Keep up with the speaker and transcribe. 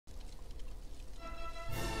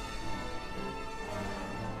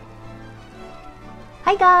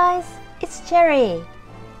Hi guys, it's Cherry.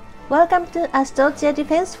 Welcome to Astoria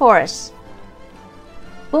Defense Force.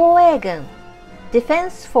 防衛軍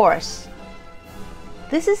Defense Force.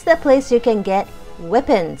 This is the place you can get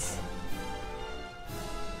weapons.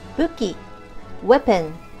 武器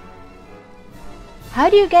Weapon. How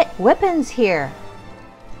do you get weapons here?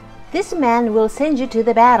 This man will send you to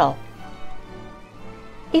the battle.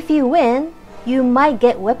 If you win, you might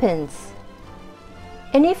get weapons.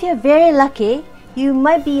 And if you're very lucky, you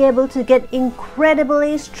might be able to get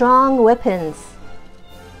incredibly strong weapons.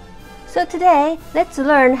 So today, let's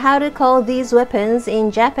learn how to call these weapons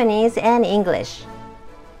in Japanese and English.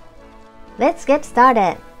 Let's get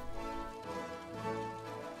started.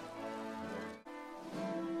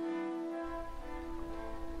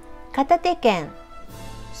 片手剣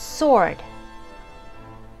Sword.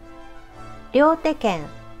 両手剣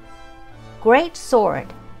Great Sword.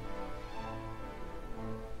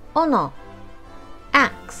 斧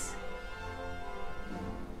Axe.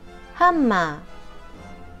 Hammer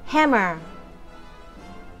Hammer.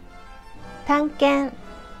 短剣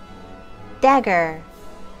Dagger.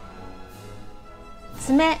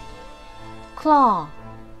 爪 Claw.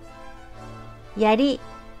 槍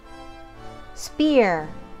Spear.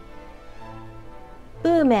 ブ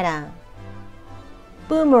ーメラン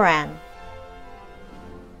Boomerang.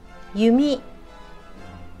 弓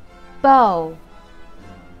Bow.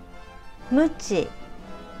 鞭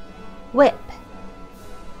Whip.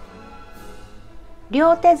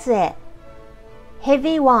 両手杖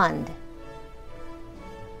Heavy wand.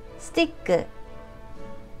 Stick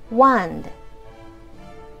Wand.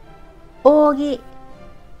 扇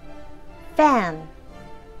Fan.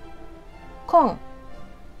 棍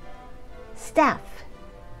Staff.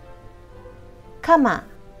 鎌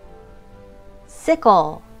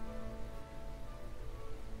Sickle.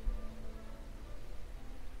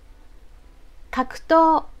 格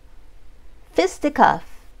闘 Fisticuff.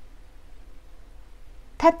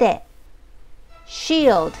 盾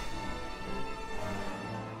Shield.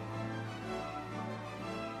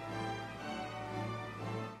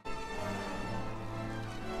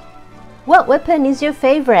 What weapon is your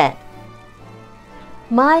favorite?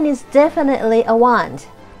 Mine is definitely a wand,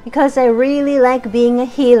 because I really like being a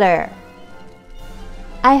healer.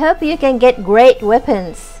 I hope you can get great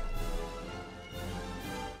weapons.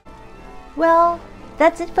 Well,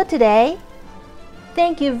 that's it for today.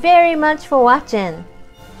 Thank you very much for watching.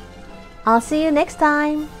 I'll see you next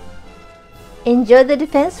time. Enjoy the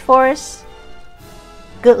Defense Force.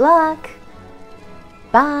 Good luck.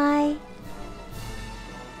 Bye.